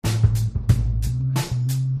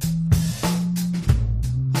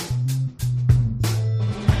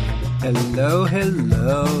Hello,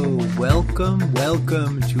 hello.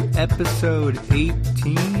 Welcome to episode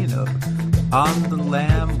 18 of On the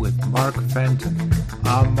Lam with Mark Fenton.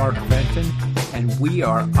 I'm Mark Fenton, and we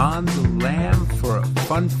are on the lam for a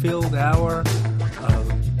fun-filled hour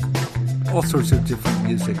of all sorts of different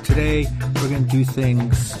music. Today, we're going to do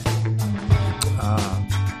things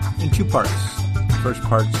in two parts. The first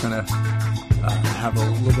part's going to have a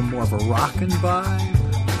little more of a rockin' vibe,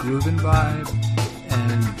 groovin' vibe,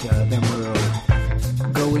 and then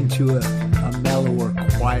we'll go into a mellower,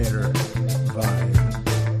 quieter vibe.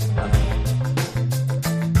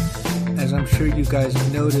 As I'm sure you guys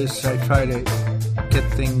have noticed, I try to get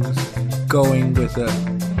things going with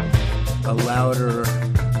a louder,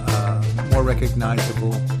 more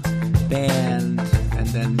recognizable band, and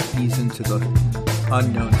then ease into the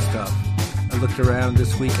unknown stuff. I looked around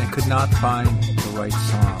this week and could not find the right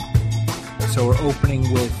song. So we're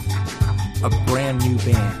opening with a brand new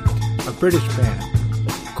band, a British band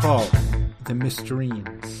called the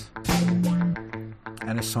Mysterines,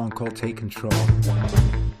 and a song called Take Control.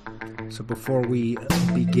 So before we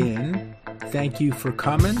begin, thank you for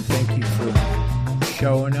coming, thank you for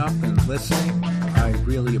showing up and listening. I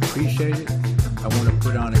really appreciate it. I want to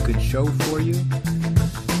put on a good show for you.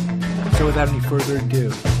 So without any further ado,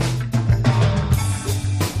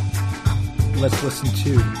 let's listen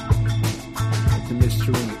to the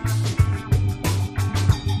Mysterines.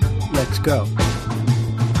 Let's go.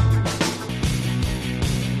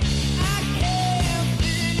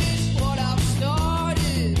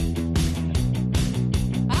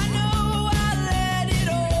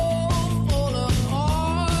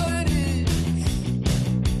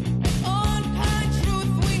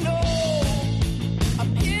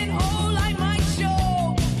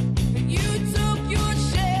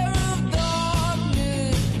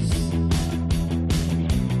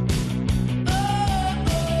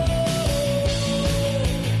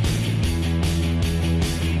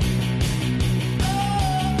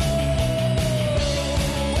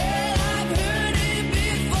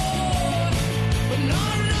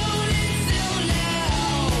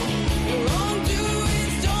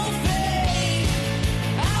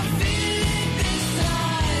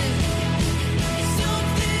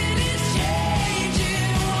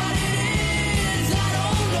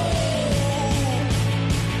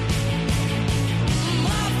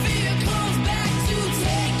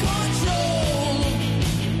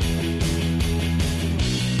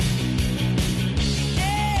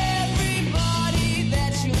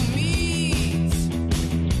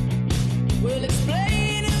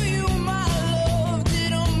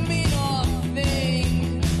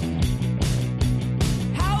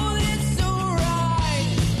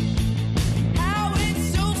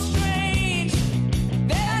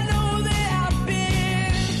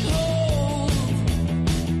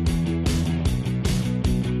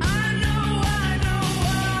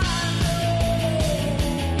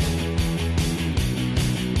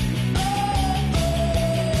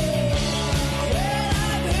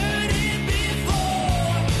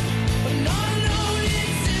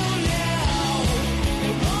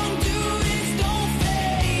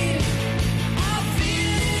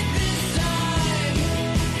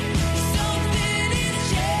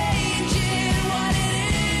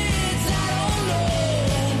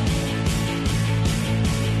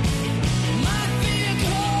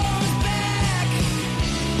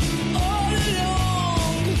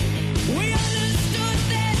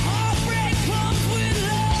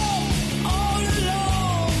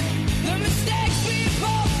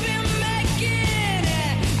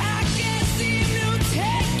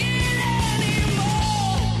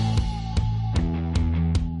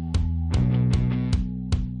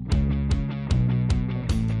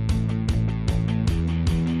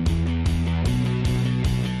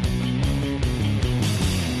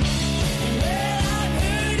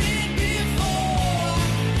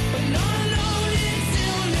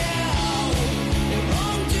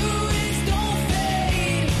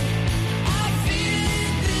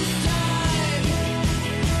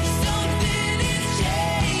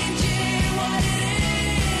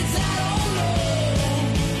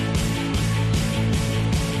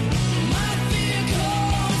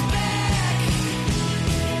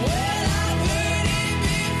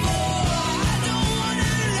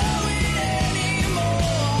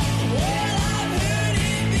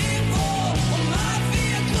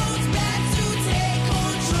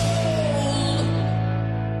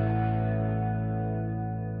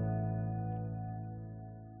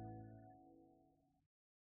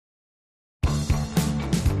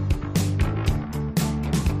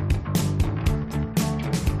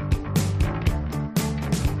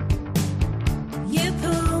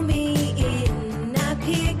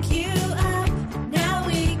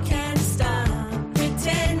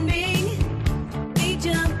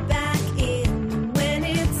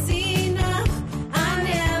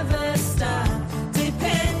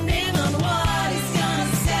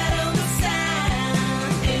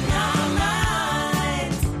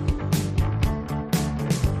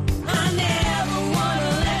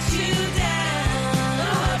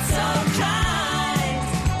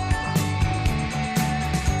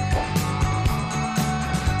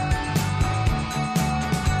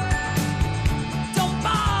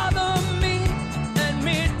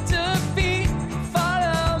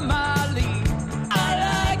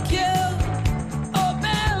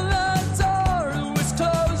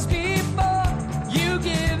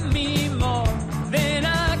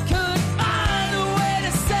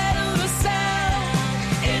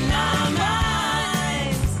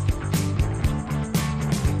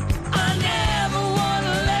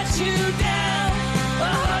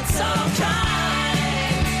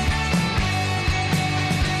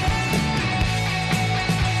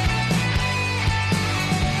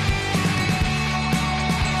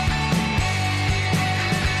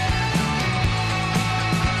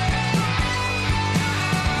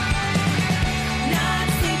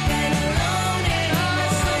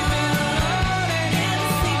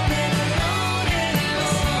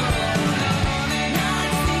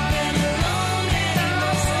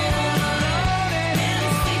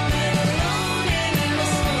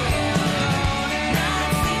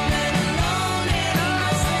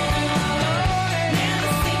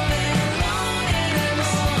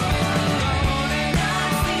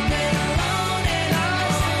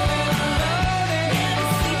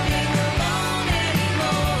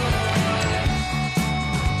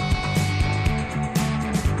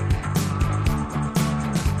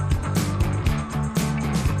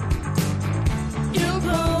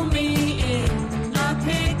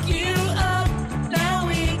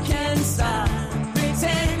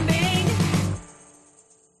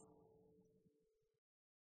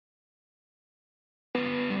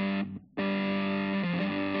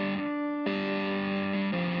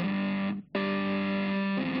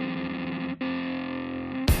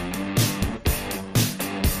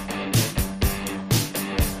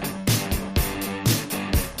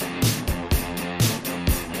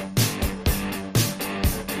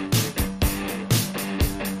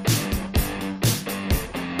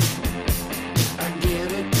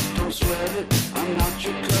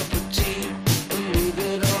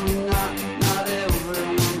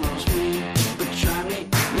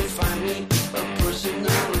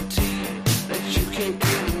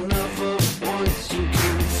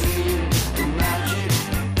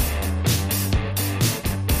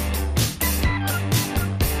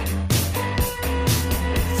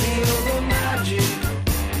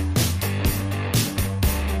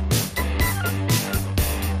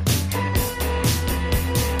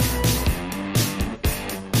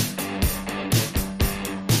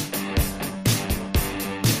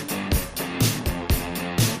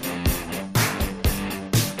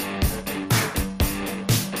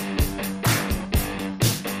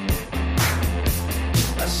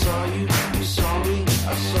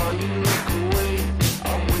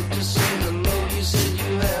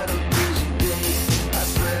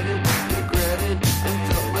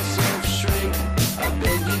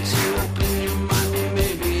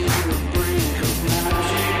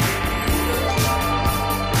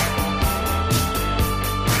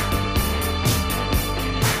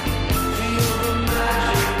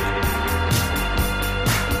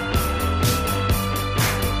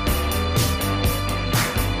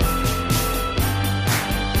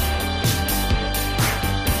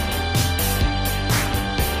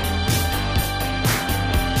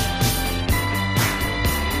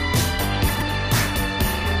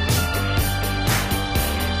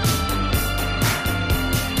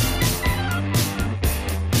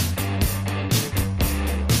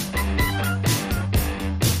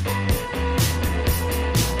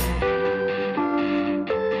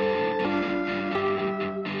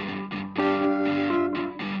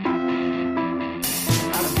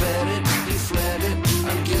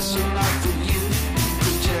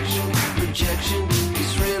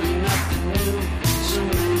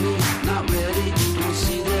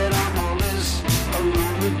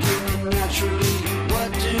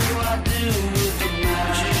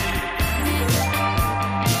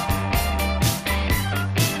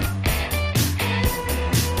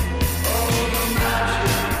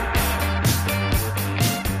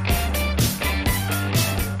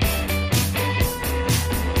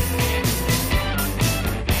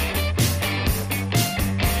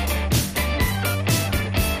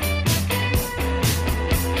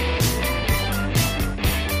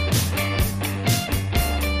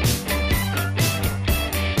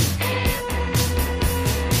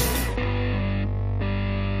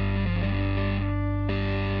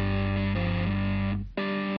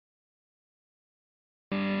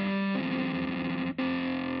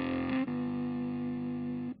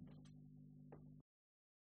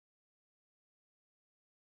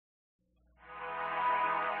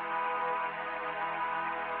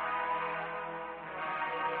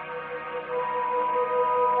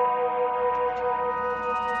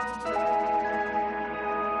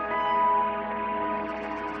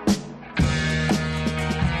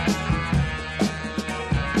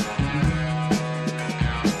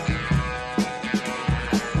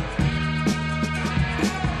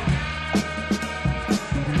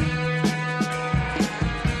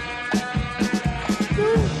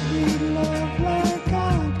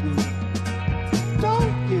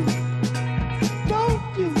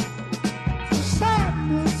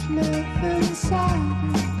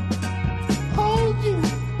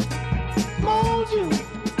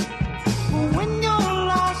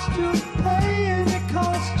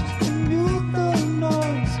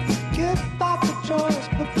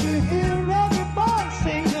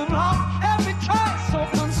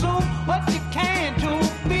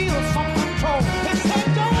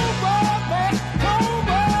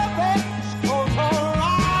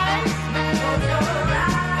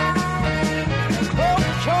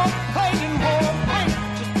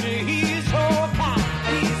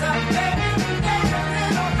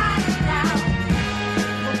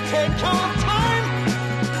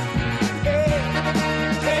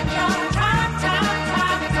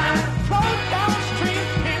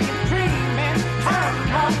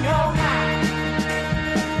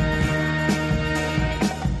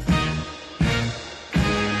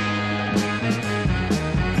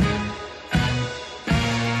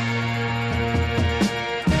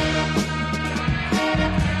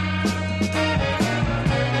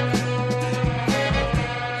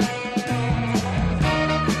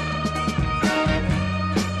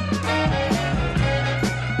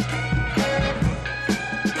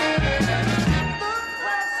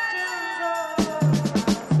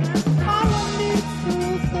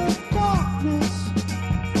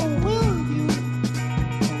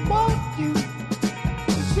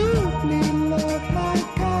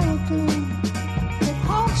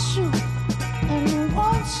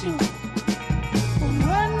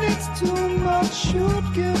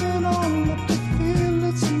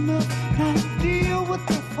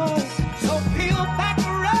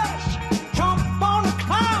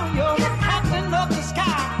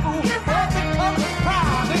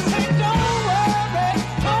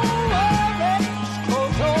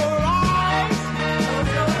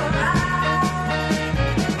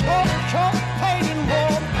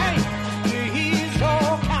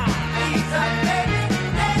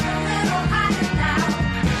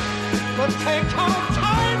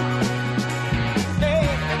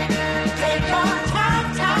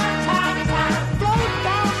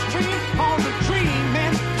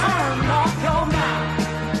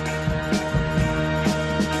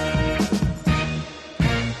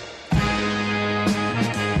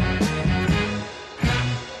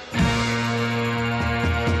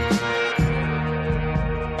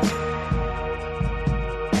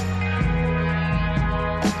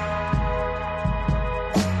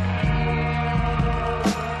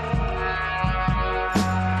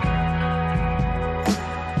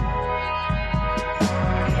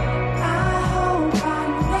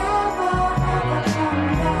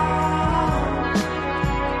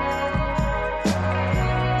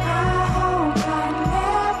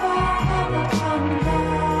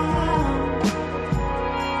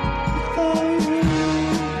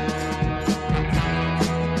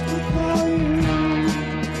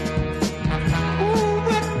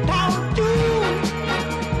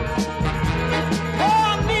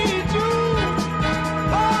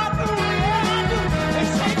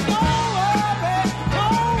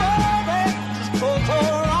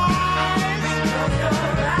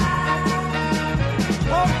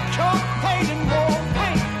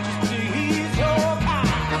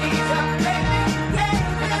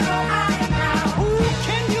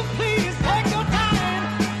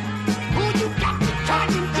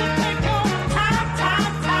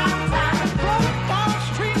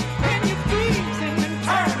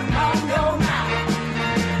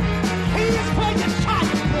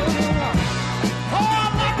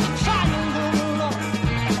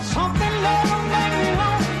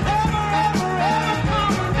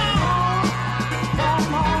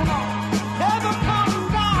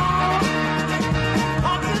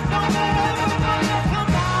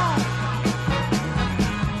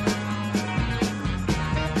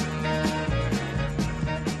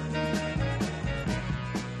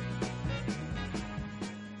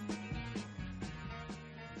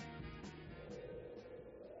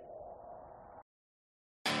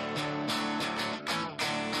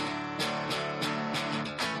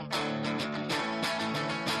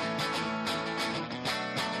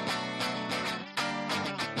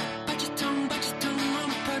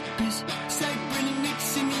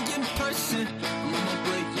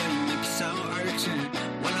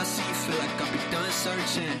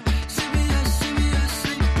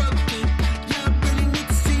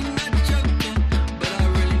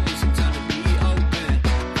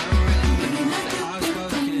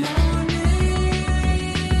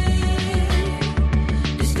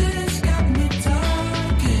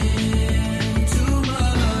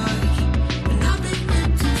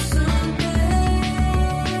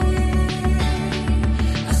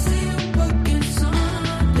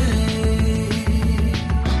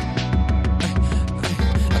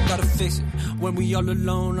 fix it. When we all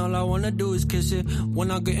alone, all I wanna do is kiss it. When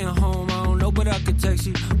I'm getting home, I don't know, but I can text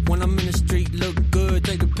you. When I'm in the street, look good,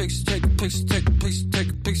 take a picture, take a picture, take a picture, take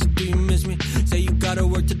a picture. Do you miss me? Say you gotta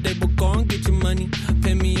work today, but go and get your money.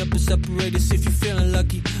 Pay me up and separate us if you're feeling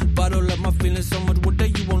lucky. Bottle up my feelings so much, one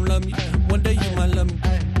day you won't love me. One day you might love me.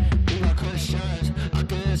 We got questions, I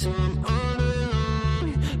guess I'm on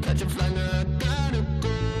it. Catch a flight, now I gotta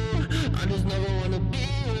go. I just never wanna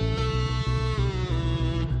be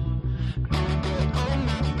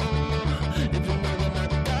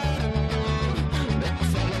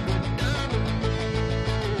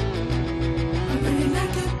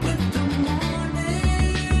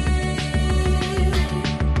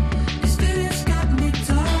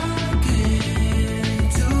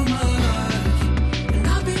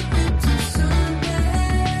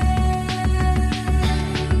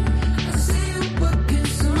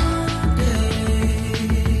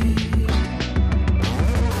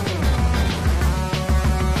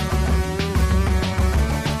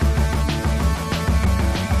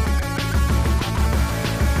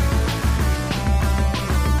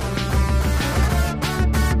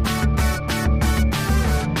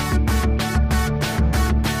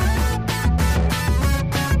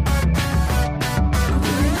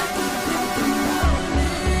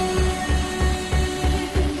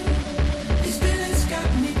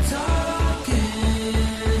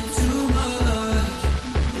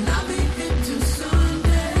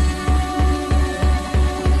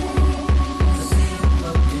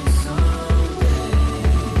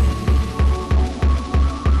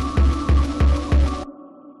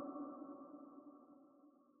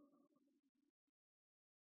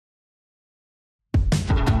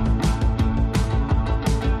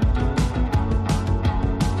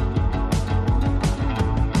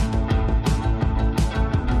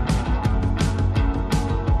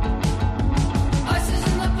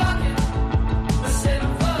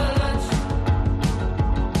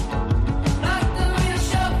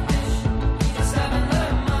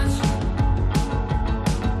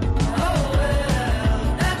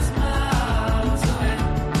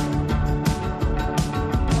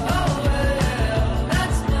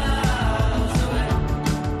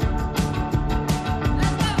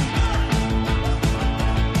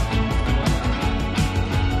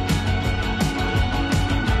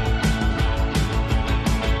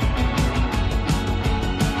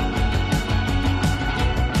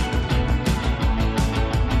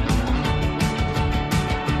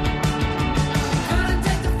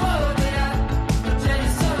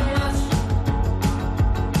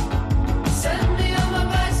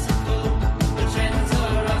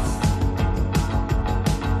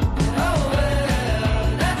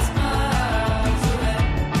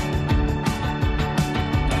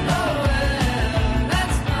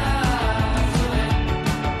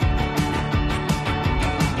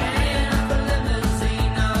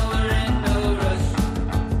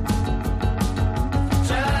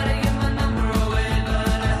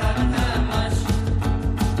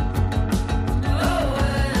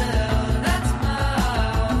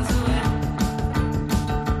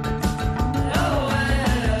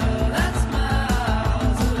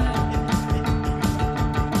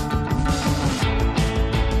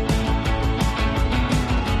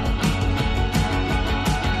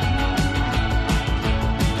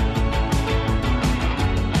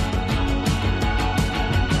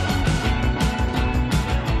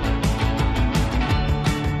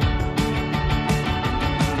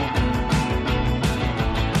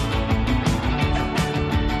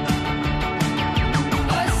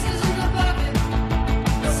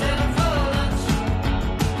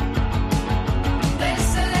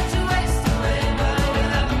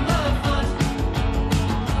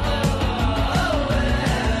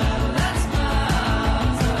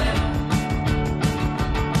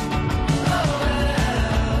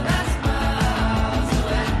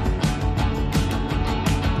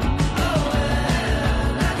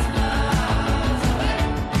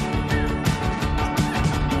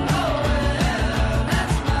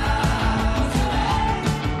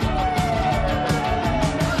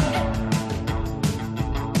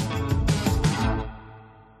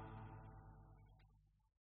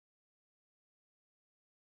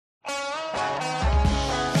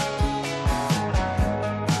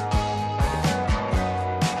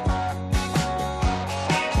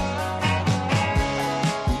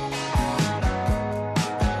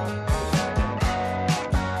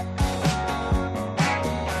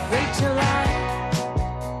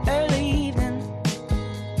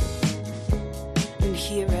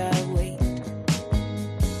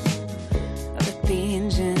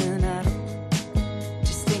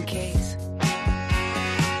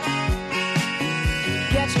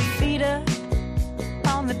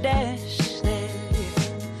dash there,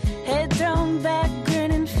 head thrown back,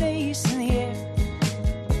 grinning face in the air,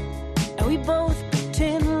 and we both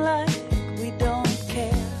pretend like we don't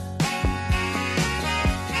care.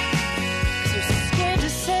 'Cause you're scared to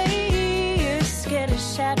say, you're scared to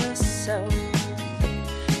shadow, so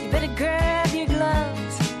you better grab your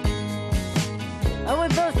gloves. Oh, we're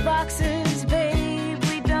both boxers, babe,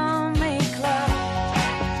 we don't make love.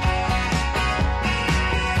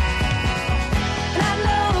 And I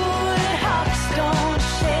know that hearts don't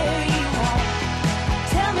share, you won't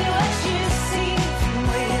tell me what you see from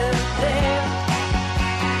way up there.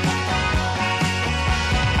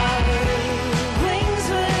 Our wings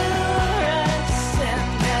will rust and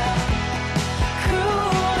how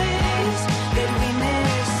cruel it is that we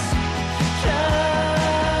mistrust.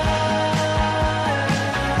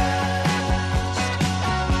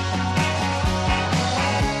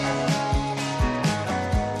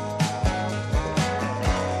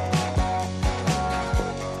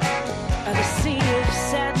 By the sea of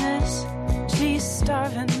sadness, she's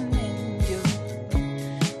starving in you.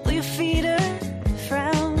 Will you feed her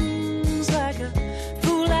frowns like a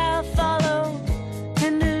fool? I'll follow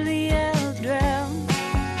tenderly, I'll drown.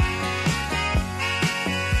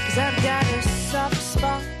 'Cause I've got a soft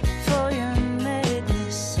spot for your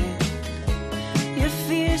medicine, your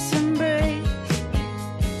fierce embrace,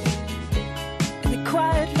 and the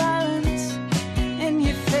quiet violence in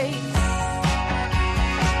your face.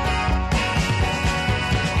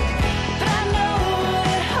 But I know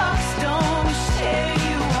that hearts don't share,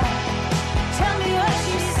 you won't tell me what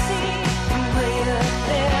you see from way up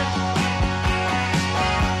there.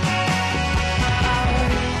 Our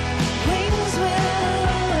wings will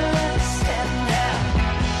rust and how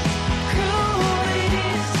cruel it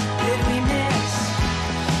is that we mistrust.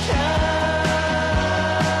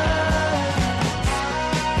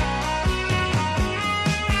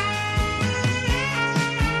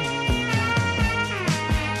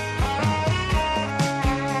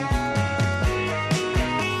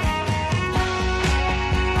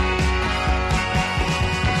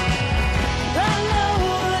 I know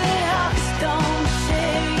that hearts don't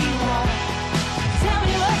share, you won't tell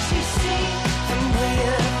me what you see from way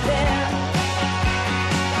up there.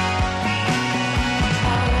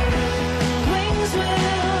 Our wings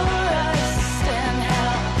will rust and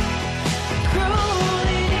how cruel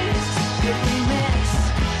it is that we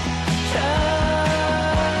mistrust.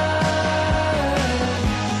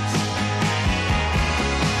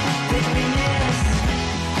 That we mistrust.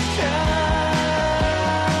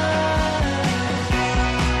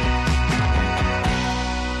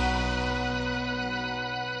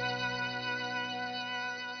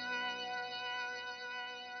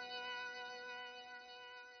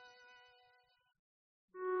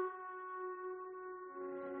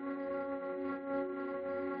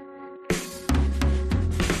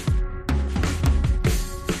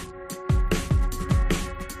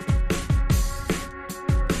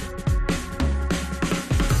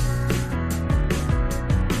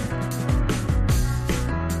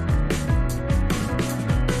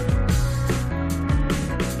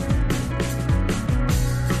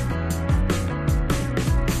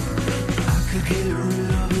 I could get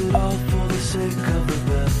rid of it all for the sake of the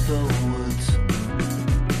Bethel woods.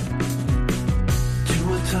 To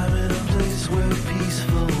a time and a place where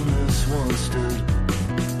peacefulness once stood.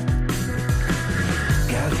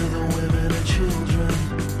 Gather the women and children,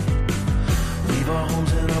 leave our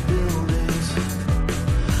homes and our buildings.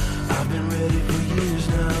 I've been ready for years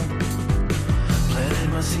now, planted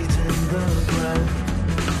my seeds in the ground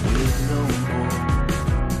with no more.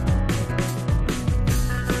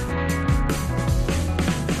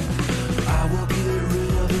 I will get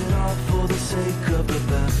rid of it all for the sake of the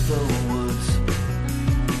Bethel woods.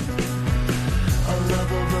 A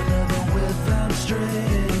love of another without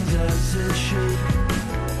strings, as it should.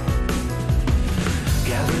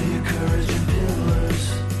 Gather your courage and pillars,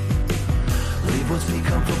 leave what's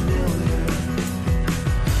become familiar.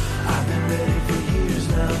 I've been ready for years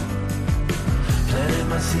now, planted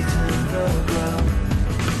my seeds in the ground.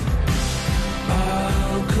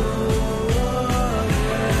 I'll go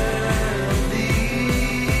where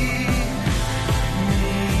thee,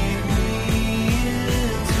 meet me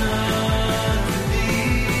in time for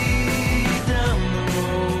thee down the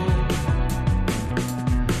road.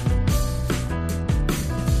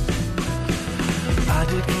 I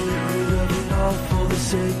did get rid of it all for the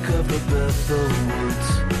sake of the Bethel woods,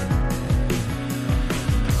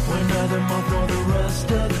 where neither moth nor the rust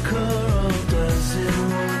of curled as it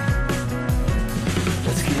would.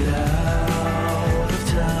 Let's get out of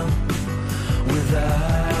town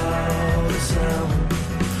without a sound.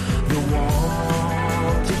 The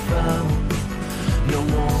want to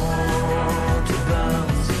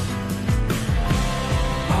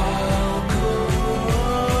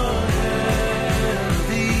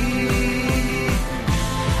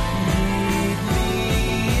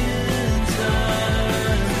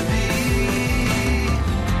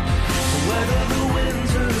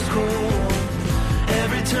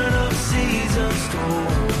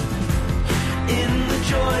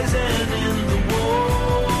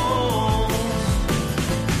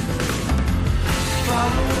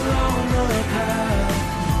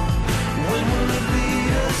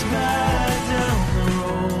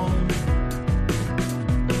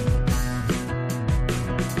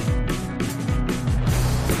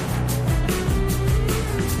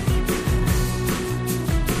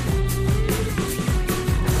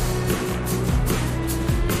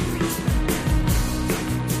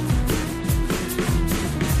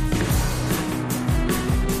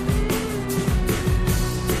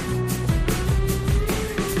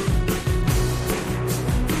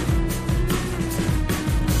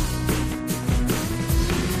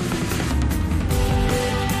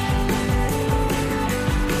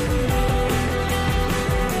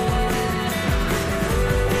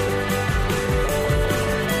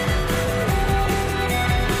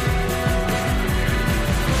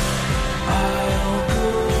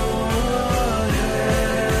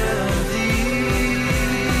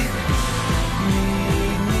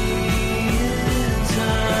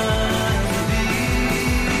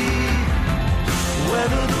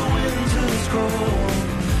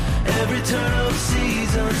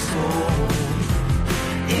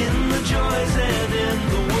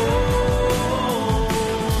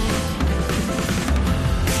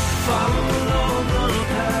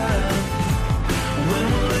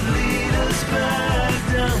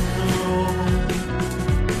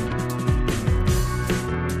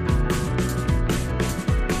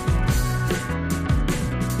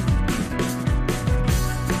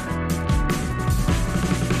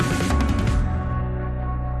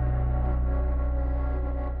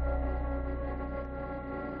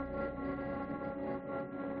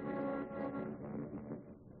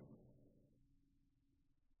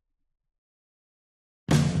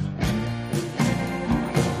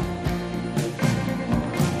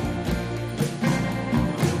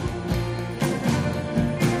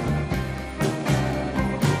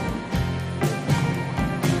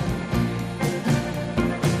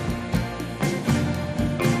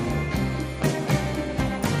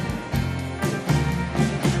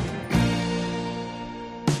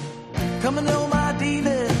Come to know my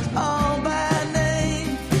demons all by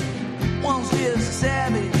name. One's just a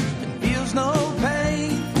savage and feels no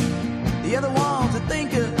pain. The other one's a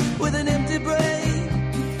thinker with an empty brain.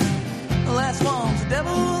 The last one's a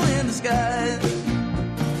devil in disguise.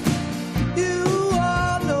 You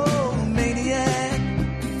are no maniac.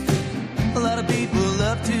 A lot of people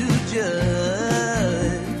love to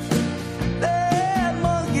judge. That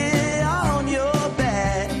monkey on your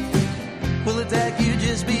back will attack you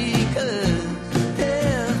just because.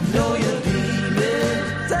 Yeah, know your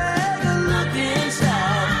demons. Take a look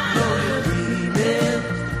inside. Know your demons.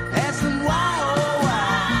 Ask them why, oh why.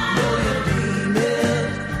 Know your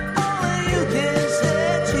demons. Only you can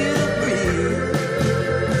set you free.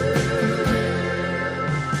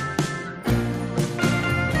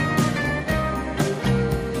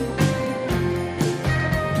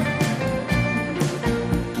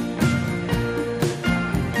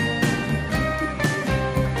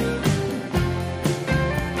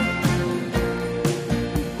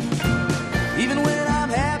 Even when I'm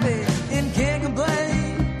happy and can't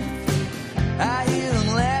complain, I hear them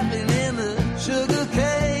laughing in the sugar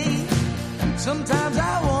cane. Sometimes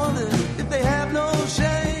I wonder if they have no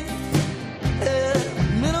shame.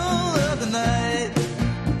 Middle of the night,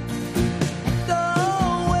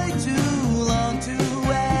 don't wait too long to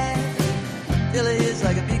act till it hits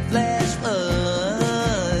like a big flash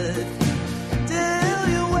flood. Till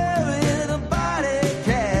you're wearing a body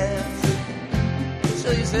cast,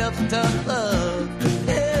 show yourself some tough love.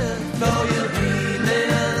 Yeah, know your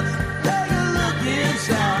demons. Take a look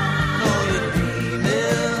inside. Know your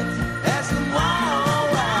demons. Ask them why, oh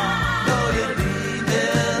why. Know your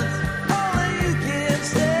demons. Only you can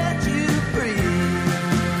set you free.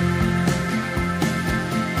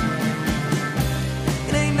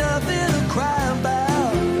 It ain't nothing to cry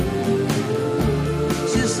about.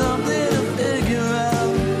 It's just something to figure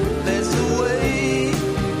out. That's the way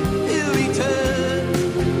you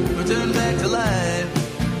return back to life.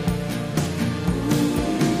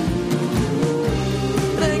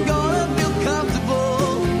 It ain't gonna feel comfortable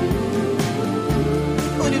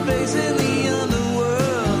when you're facing the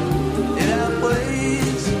underworld. It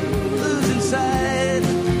outweighs losing sight.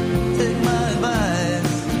 Take my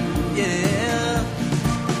advice, yeah.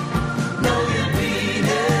 Know your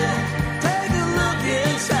demons. Take a look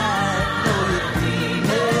inside. Know your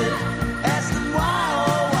demons. Ask them why,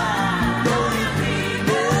 oh why. Know your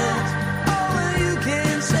demons. Only you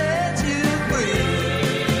can set you free.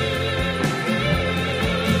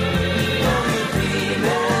 Know your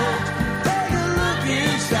demons. Take a look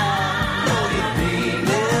inside. Know your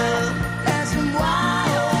demons. Ask them why,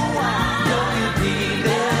 oh why. Know your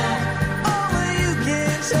demons. Only you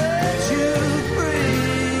can set you free.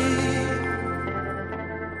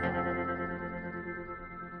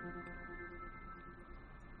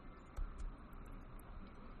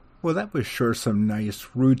 Well, that was sure some nice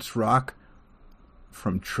roots rock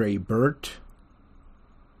from Trey Burt.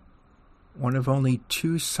 One of only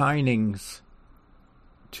 2 signings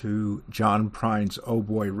to John Prine's Oh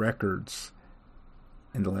Boy Records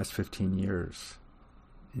in the last 15 years.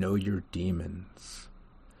 Know Your Demons.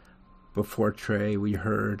 Before Trey, we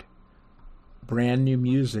heard brand new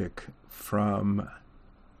music from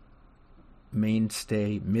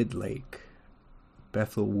mainstay Midlake,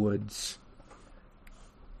 Bethel Woods,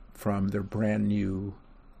 from their brand new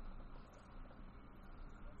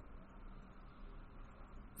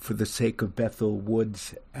For the Sake of Bethel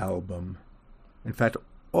Woods album. In fact,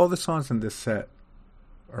 all the songs in this set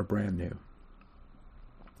are brand new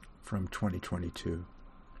from 2022.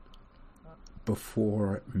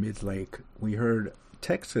 Before Midlake, we heard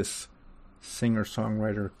Texas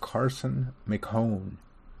singer-songwriter Carson McHone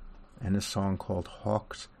and a song called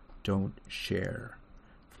Hawks Don't Share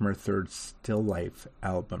from her third Still Life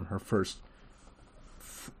album, her first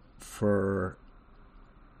for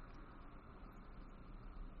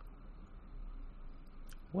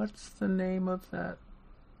what's the name of that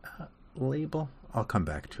label? I'll come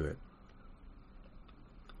back to it.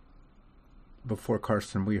 Before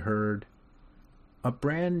Carson, we heard a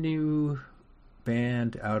brand new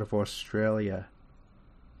band out of Australia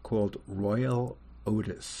called Royel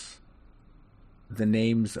Otis. The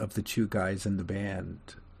names of the 2 guys in the band,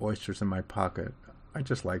 Oysters in My Pocket. I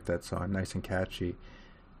just like that song, nice and catchy.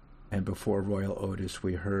 And before Royel Otis,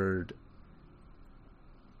 we heard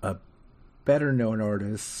a better-known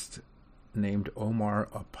artist named Omar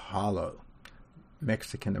Apollo,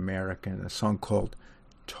 Mexican-American, a song called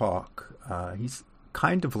Talk. He's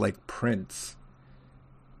kind of like Prince.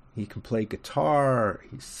 He can play guitar,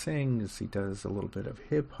 he sings, he does a little bit of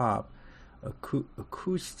hip-hop,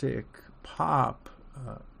 acoustic, pop,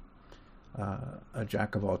 a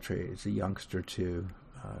jack of all trades, a youngster too,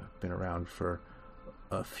 been around for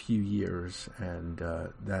a few years, and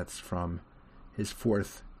that's from his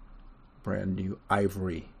fourth brand new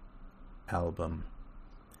Ivory album.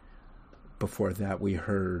 Before that, we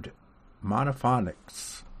heard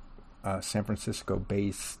Monophonics, San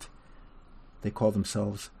Francisco-based. They call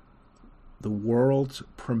themselves the world's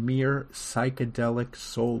premier psychedelic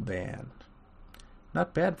soul band.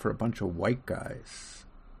 Not bad for a bunch of white guys.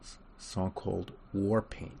 A song called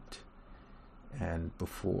Warpaint. And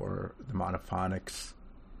before the Monophonics,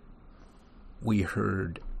 we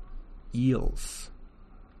heard Eels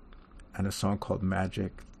and a song called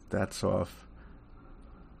Magic. That's off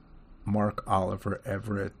Mark Oliver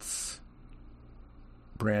Everett's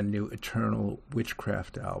brand new Eternal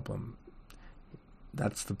Witchcraft album.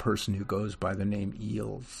 That's the person who goes by the name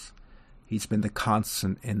Eels. He's been the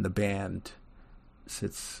constant in the band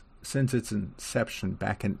since its inception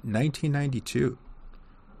back in 1992.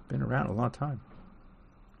 Been around a long time.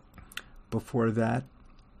 Before that,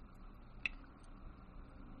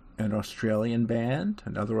 another Australian band,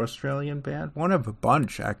 one of a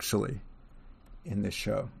bunch actually in this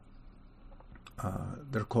show.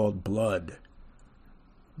 They're called Blood,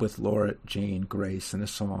 with Laura Jane Grace, and a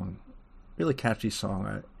song, really catchy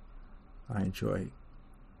song I enjoy,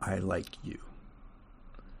 I Like You.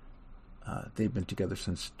 They've been together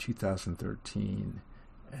since 2013,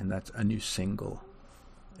 and that's a new single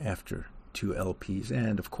after 2 LPs.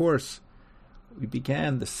 And of course, we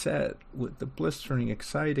began the set with the blistering,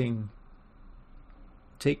 exciting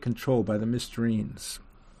Take Control by the Mysterines.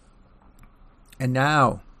 And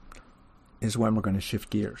now is when we're going to shift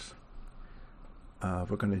gears.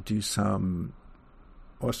 We're going to do some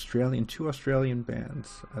two Australian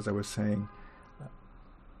bands, as I was saying,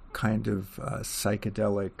 kind of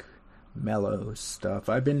psychedelic, mellow stuff.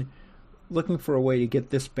 I've been looking for a way to get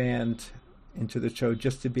this band into the show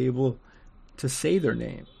just to be able to say their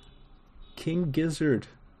name. King Gizzard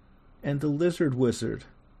and the Lizard Wizard.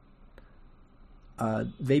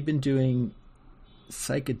 They've been doing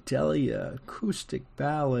psychedelia, acoustic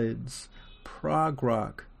ballads, prog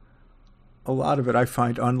rock. A lot of it I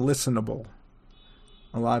find unlistenable.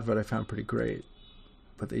 A lot of it I found pretty great.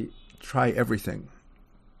 But they try everything.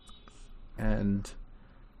 And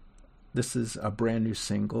this is a brand new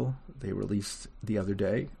single they released the other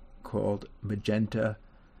day called Magenta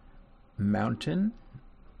Mountain.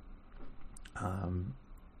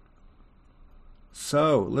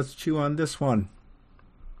 So let's chew on this one.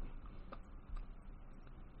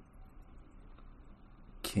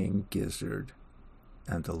 King Gizzard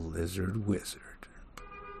and the Lizard Wizard.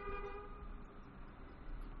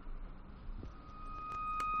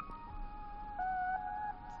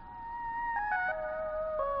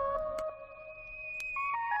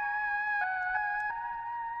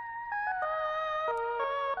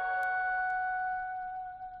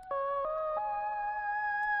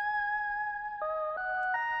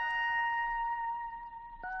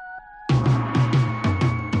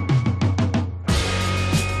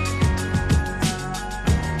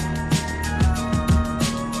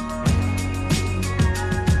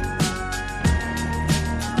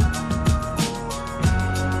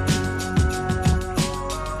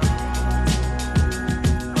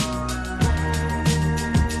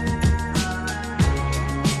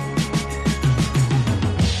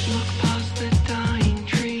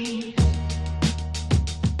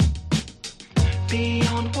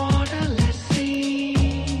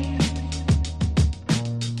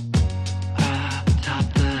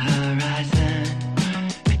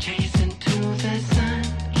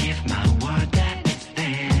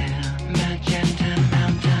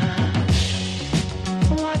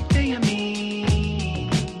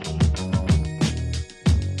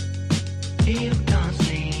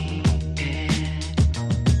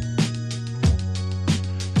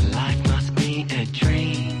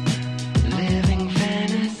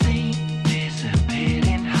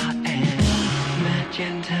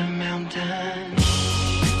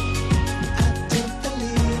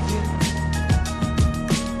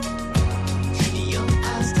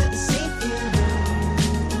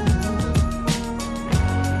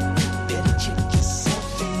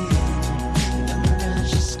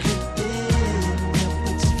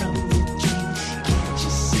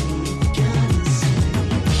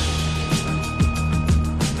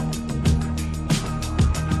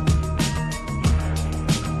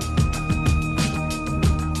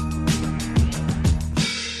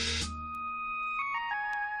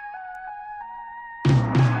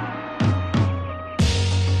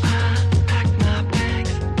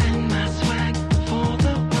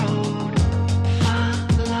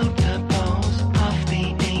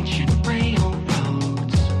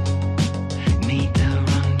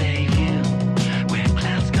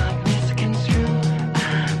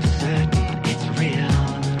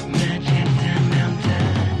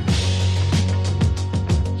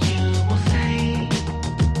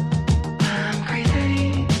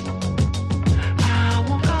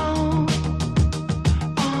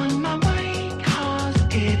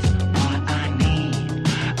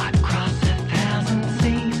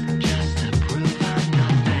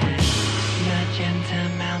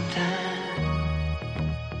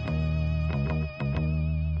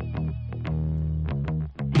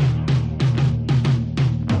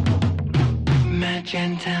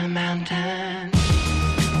 mountain.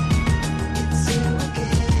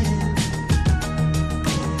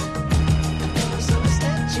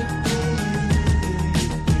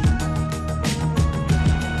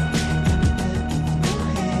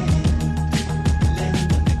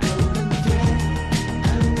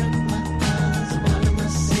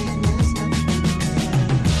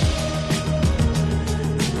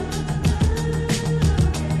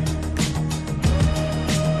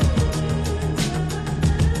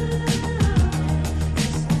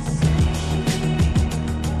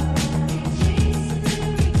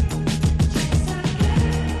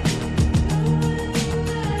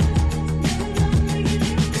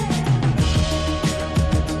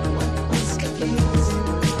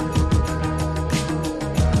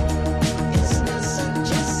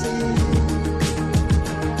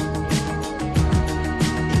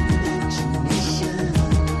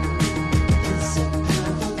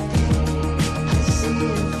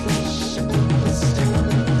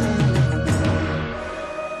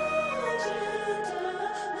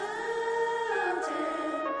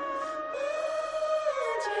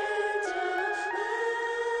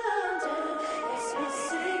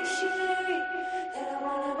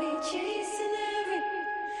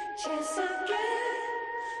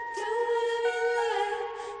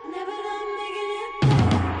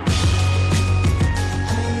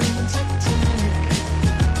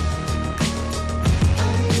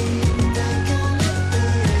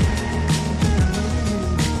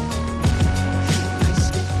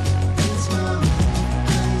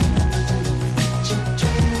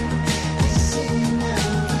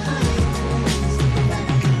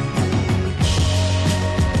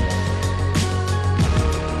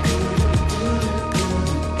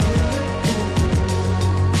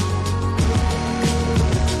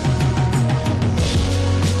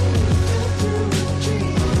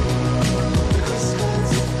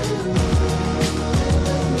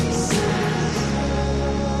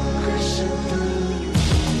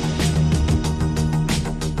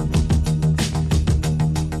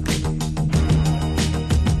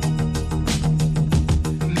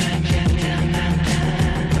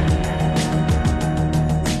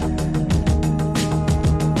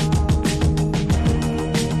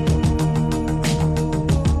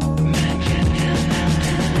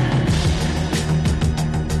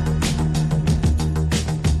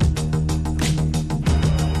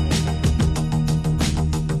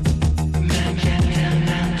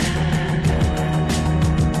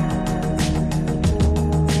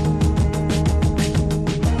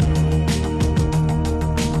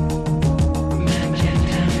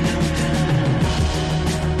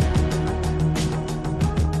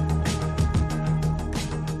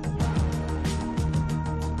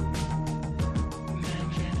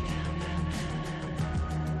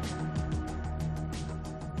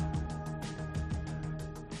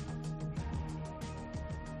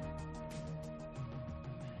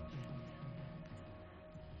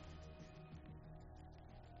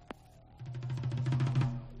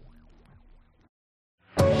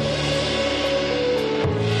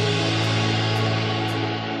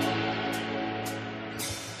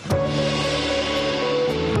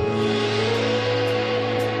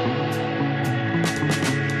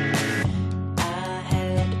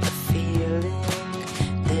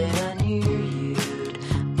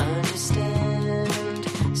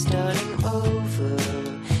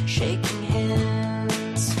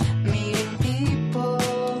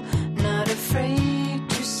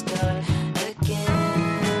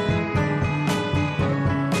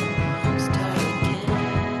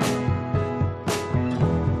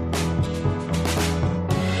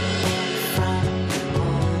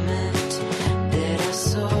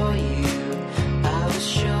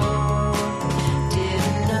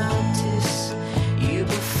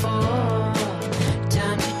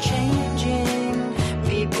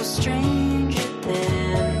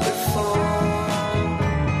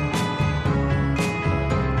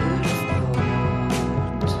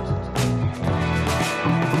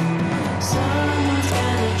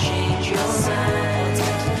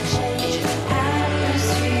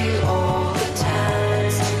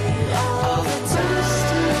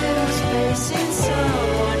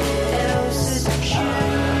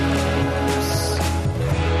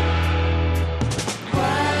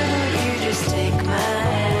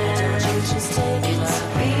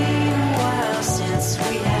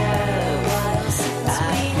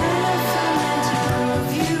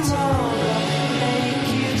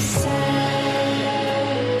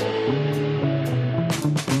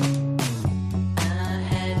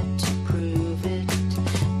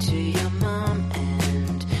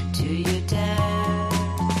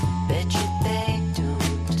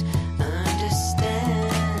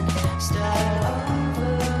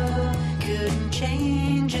 wouldn't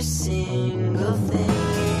change a single thing.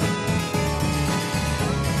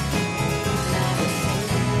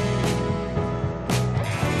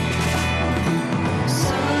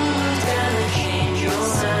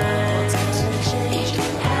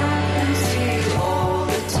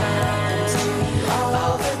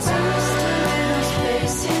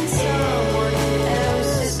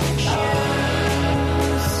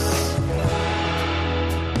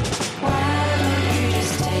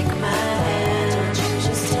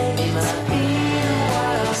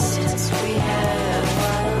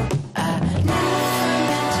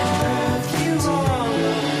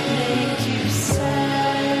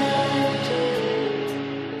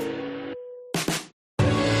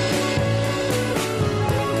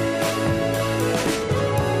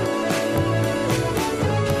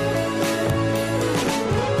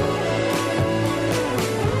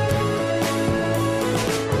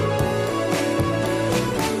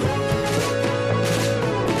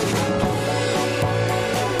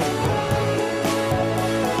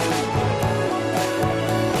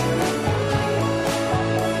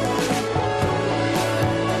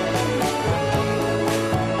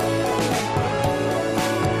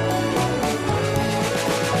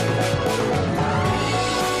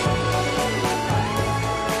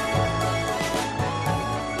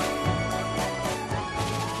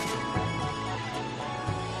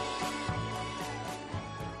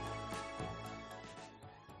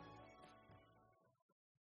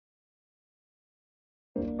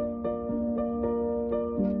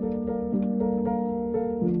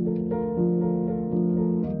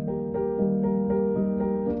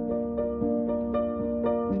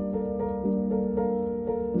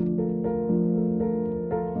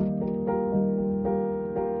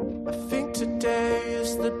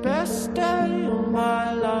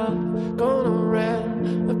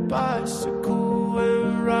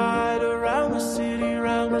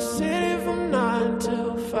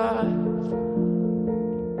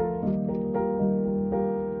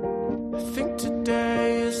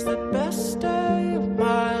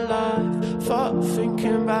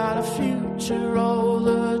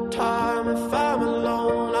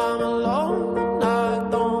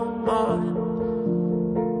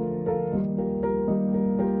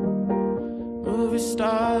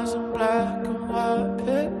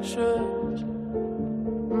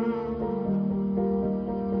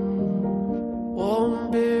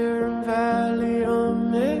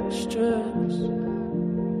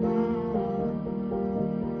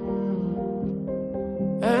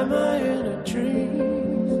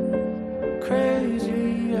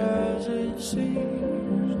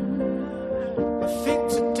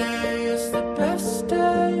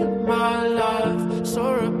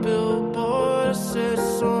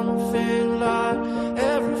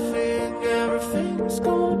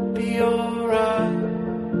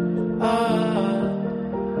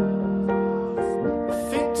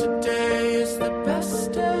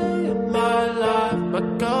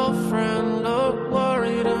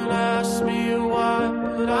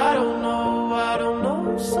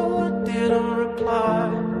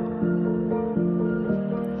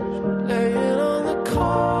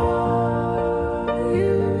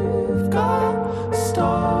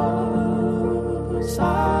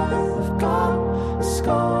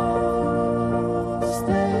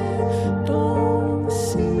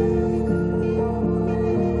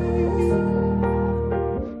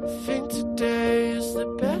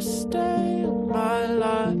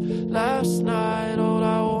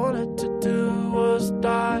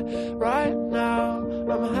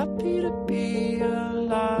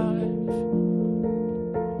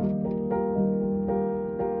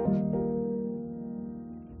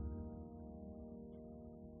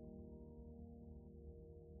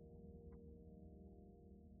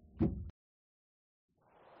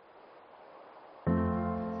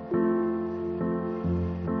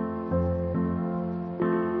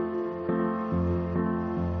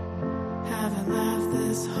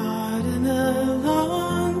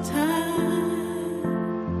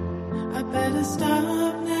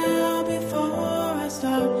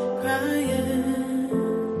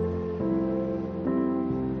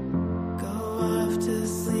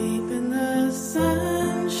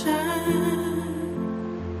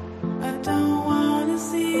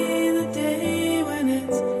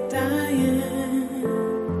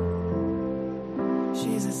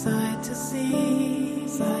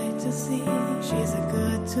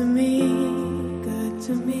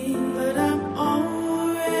 To me, but I'm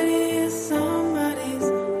already somebody's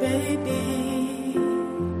baby.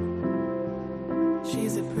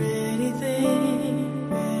 She's a pretty thing,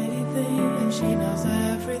 and she knows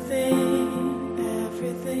everything,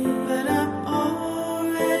 but I'm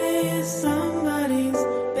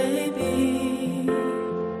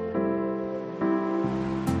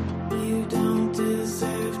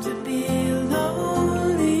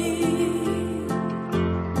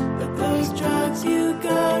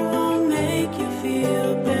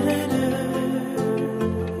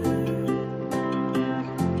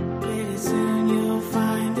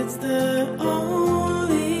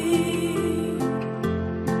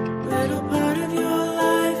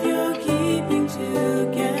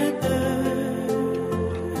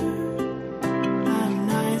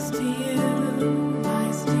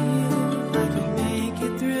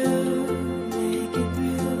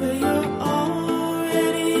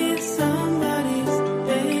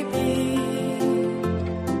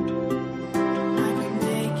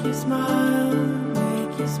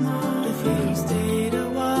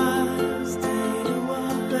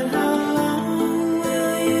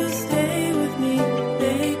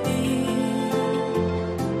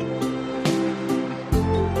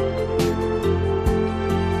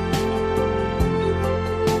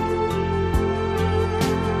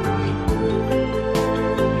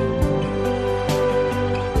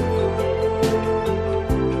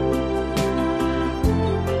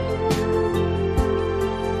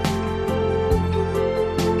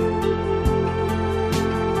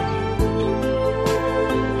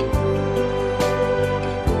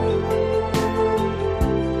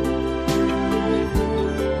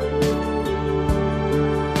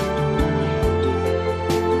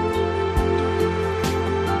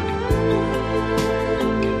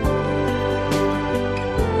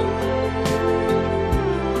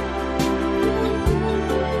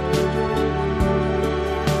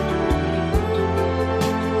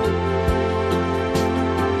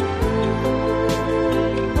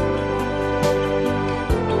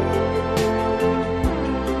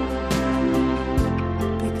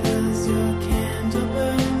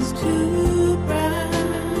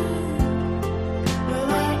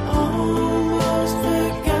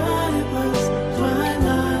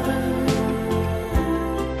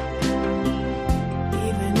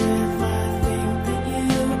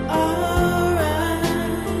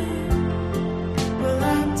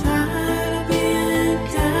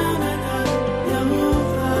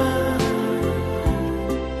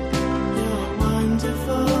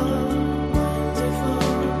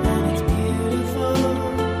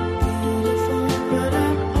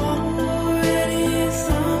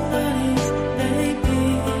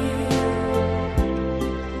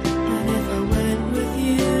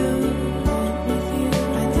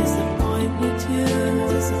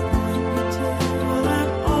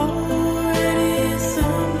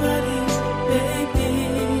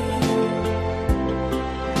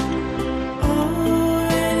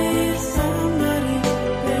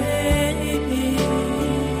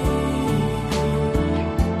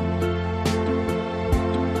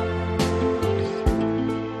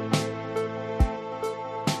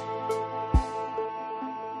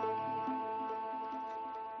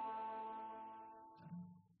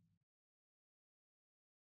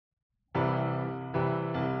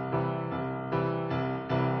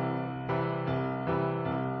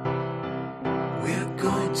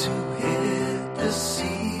to hit the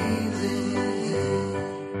ceiling.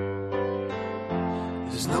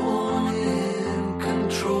 There's no one in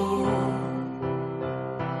control.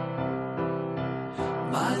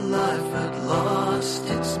 My life had lost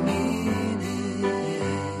its meaning.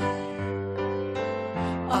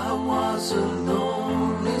 I was a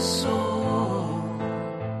lonely soul.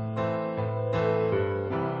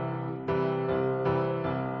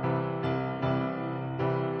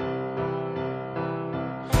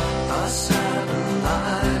 A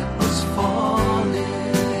satellite was falling.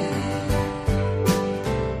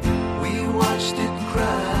 We watched it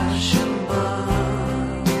crash and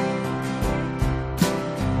burn.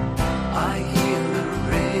 I hear the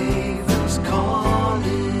ravens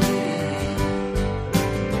calling.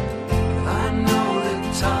 I know the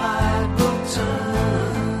tide will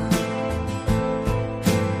turn.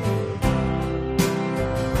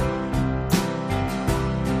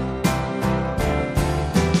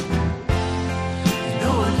 You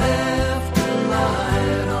know I left the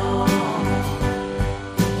light on.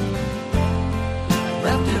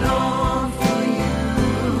 Left it on for you.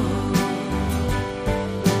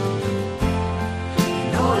 You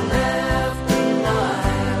know I left the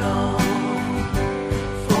light on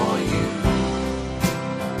for you.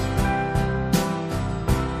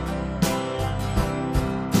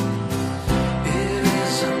 It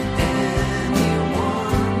isn't any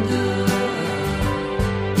wonder.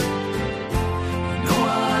 You know I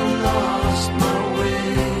lost my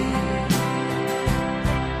way.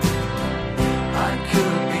 I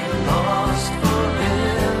could be lost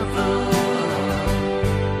forever.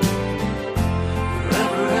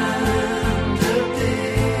 Forever and a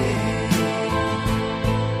day.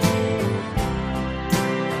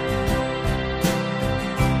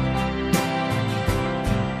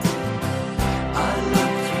 I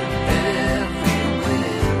look through every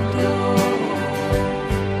window.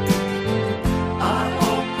 I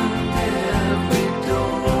opened every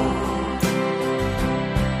door.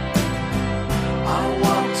 I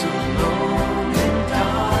walked alone in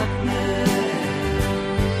darkness.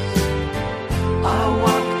 I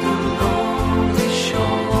walked the lonely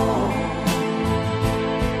shore.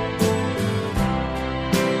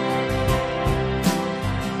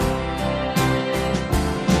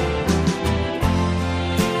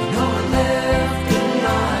 You know I left the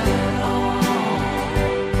light on.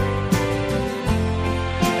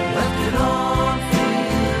 Left it on for you.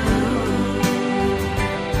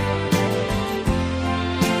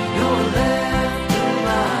 You know I left the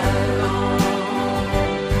light on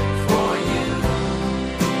for you.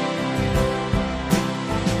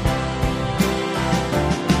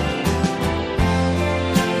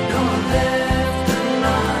 You know I left the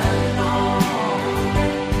light on.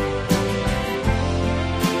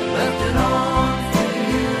 Left it on for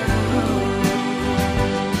you.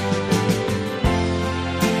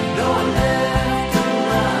 You know I left the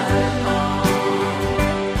light on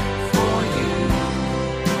for you.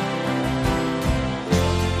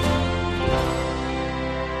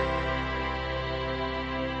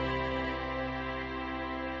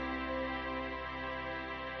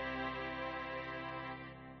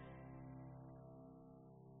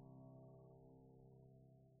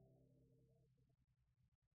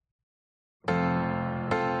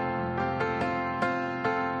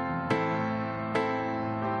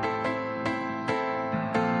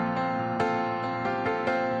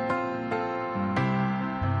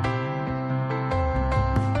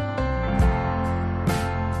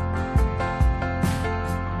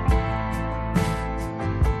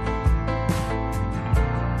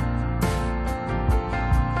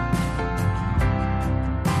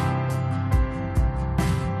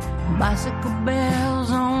 Bicycle bells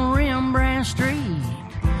on Rembrandt Street,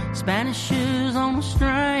 Spanish shoes on a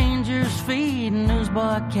stranger's feet,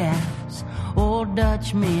 newsboy cats, old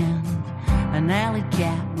Dutchmen, an alley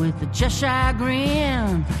cat with a Cheshire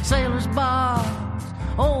grin, sailors' bars,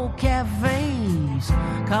 old cafes,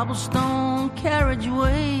 cobblestone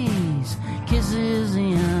carriageways, kisses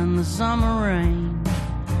in the summer rain,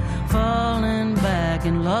 falling back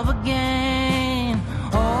in love again.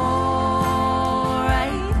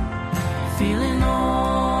 Alright, feeling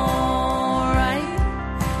alright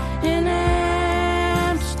in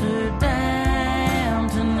Amsterdam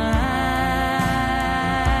tonight.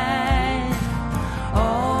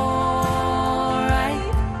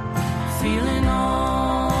 Alright, feeling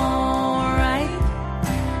alright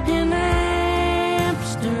in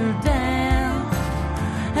Amsterdam,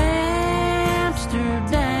 Amsterdam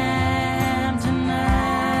tonight.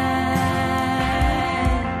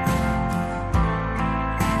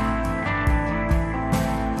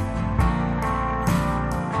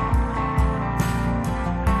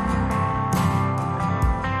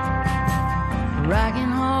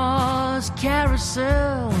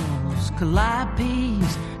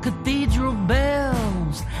 calliopes, cathedral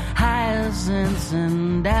bells, hyacinths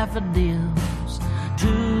and daffodils,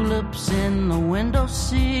 tulips in the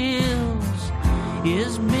windowsills.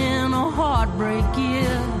 It's been a heartbreak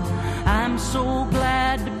year. I'm so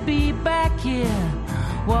glad to be back here,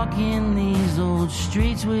 walking these old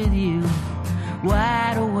streets with you,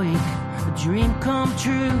 wide awake, a dream come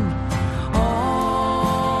true.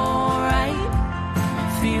 Alright,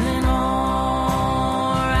 feeling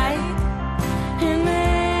alright in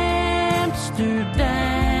Amsterdam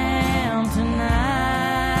tonight.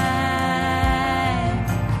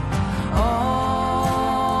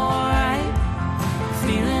 Alright,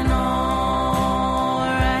 feeling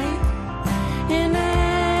alright in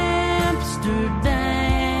Amsterdam,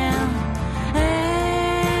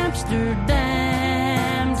 Amsterdam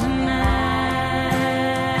tonight.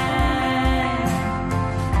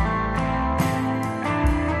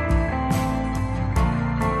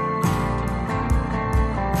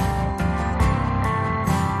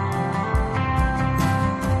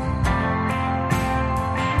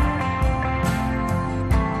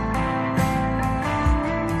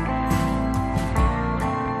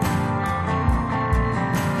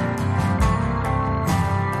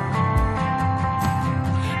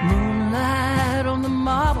 Moonlight on the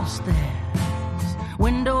marble stairs,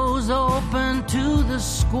 windows open to the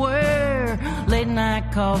square, late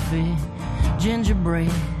night coffee,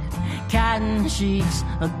 gingerbread, cotton sheets,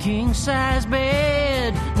 a king-size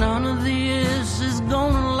bed. None of this is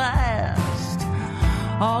gonna last,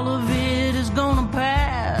 all of it is gonna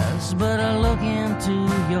pass, but I look into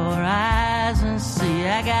your eyes and see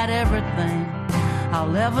I got everything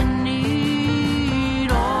I'll ever need.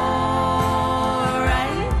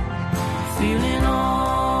 Alright, feeling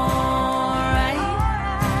alright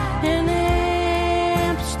in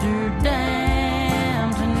Amsterdam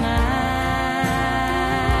tonight.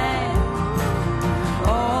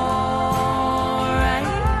 Alright,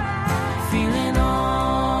 feeling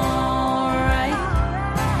alright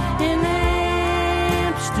in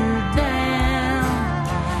Amsterdam,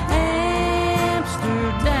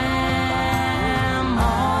 Amsterdam.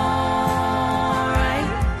 Alright,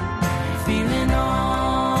 feeling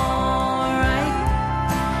alright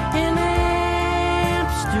in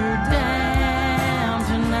Amsterdam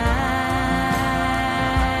tonight.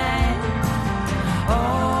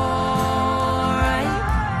 Alright,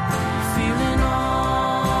 feeling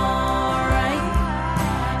alright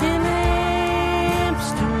in Amsterdam,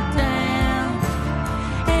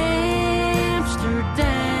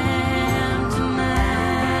 Amsterdam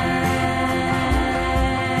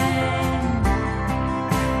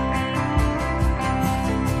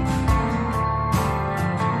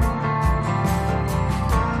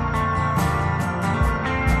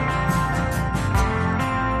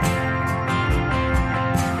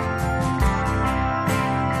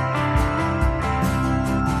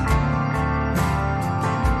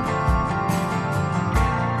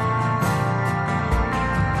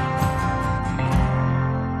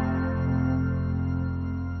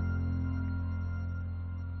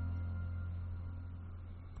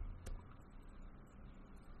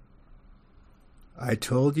I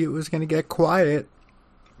told you it was going to get quiet.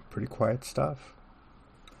 Pretty quiet stuff.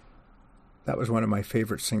 That was one of my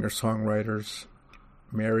favorite singer-songwriters,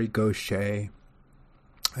 Mary Gauthier.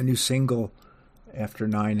 A new single after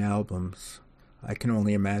 9 albums. I can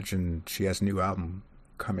only imagine she has a new album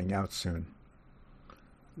coming out soon.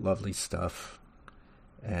 Lovely stuff.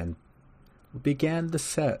 And we began the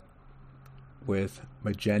set with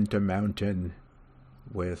Magenta Mountain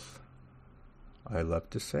with, I love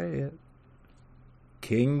to say it,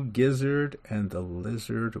 King Gizzard and the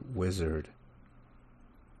Lizard Wizard,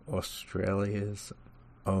 Australia's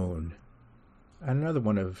own. Another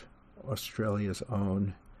one of Australia's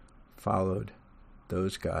own followed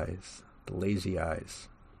those guys, the Lazy Eyes,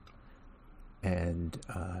 and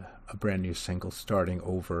a brand new single starting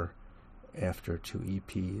over after 2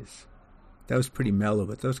 EPs. That was pretty mellow,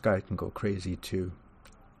 but those guys can go crazy too.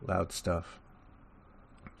 Loud stuff.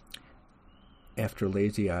 After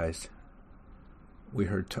Lazy Eyes, we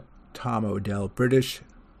heard Tom Odell, British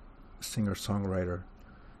singer-songwriter,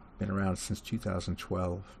 been around since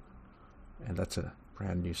 2012, and that's a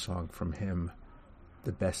brand new song from him,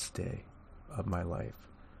 The Best Day of My Life.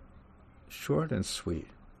 Short and sweet,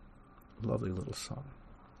 lovely little song.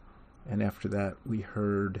 And after that, we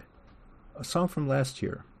heard a song from last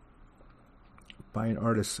year by an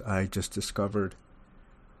artist I just discovered,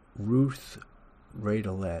 Ruth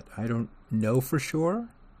Radelet. I don't know for sure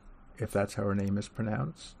if that's how her name is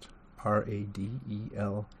pronounced,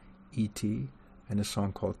 Radelet, and a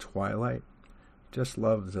song called Twilight. Just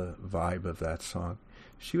love the vibe of that song.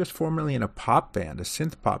 She was formerly in a pop band, a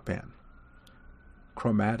synth pop band,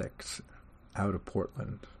 Chromatics, out of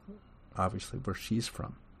Portland, obviously where she's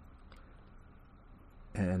from.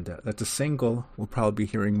 And that's a single. We'll probably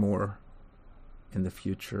be hearing more in the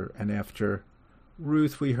future. And after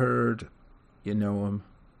Ruth, we heard You Know 'Em,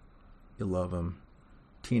 You Love 'Em,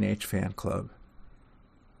 Teenage Fanclub.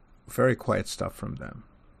 Very quiet stuff from them.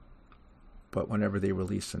 But whenever they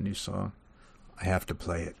release a new song, I have to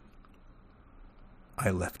play it. I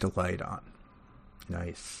Left a Light On.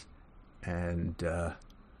 Nice. And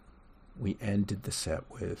we ended the set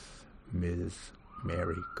with Ms.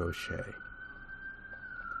 Mary Gauthier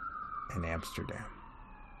in Amsterdam.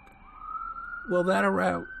 Well, that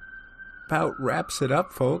about wraps it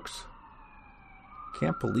up, folks.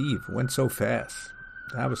 Can't believe it went so fast.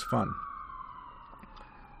 That was fun.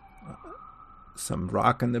 Some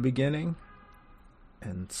rock in the beginning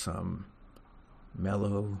and some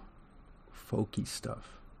mellow, folky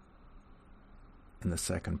stuff in the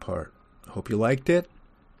second part. Hope you liked it.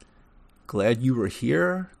 Glad you were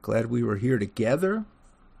here. Glad we were here together.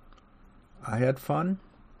 I had fun.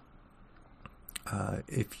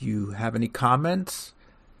 If you have any comments,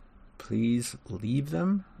 please leave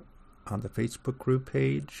them on the Facebook group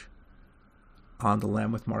page On the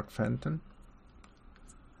Lam with Mark Fenton.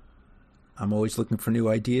 I'm always looking for new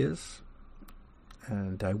ideas,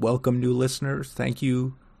 and I welcome new listeners. Thank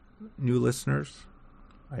you, new listeners.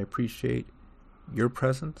 I appreciate your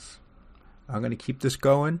presence. I'm going to keep this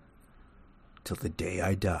going till the day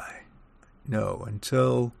I die. No,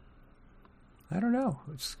 until, I don't know.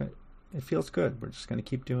 It feels good. We're just going to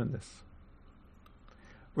keep doing this.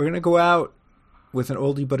 We're going to go out with an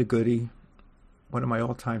oldie but a goodie, one of my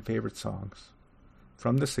all-time favorite songs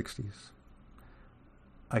from the 60s.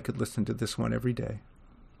 I could listen to this one every day.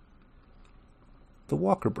 The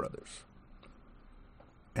Walker Brothers.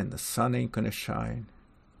 And The Sun Ain't Gonna Shine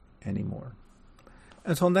Anymore.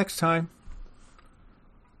 Until next time,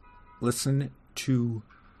 listen to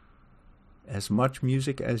as much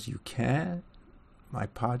music as you can. My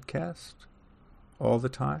podcast all the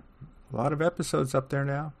time. A lot of episodes up there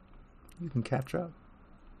now. You can catch up.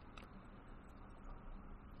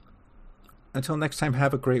 Until next time,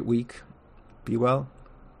 have a great week. Be well.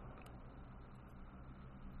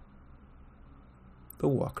 The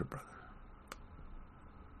Walker Brothers.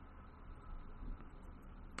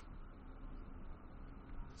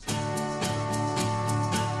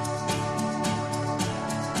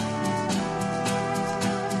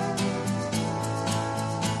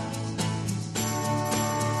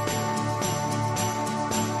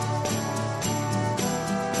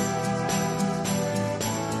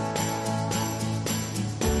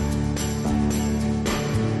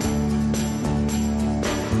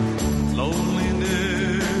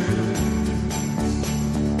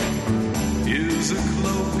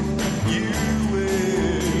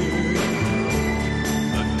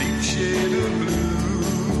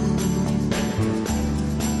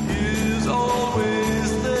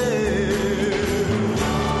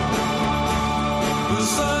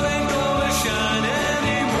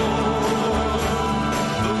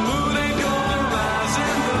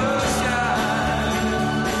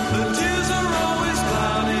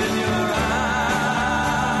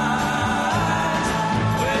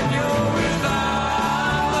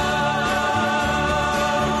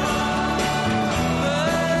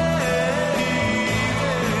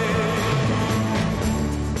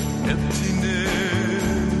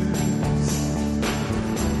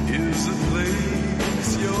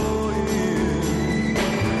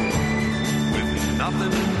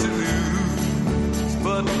 Nothing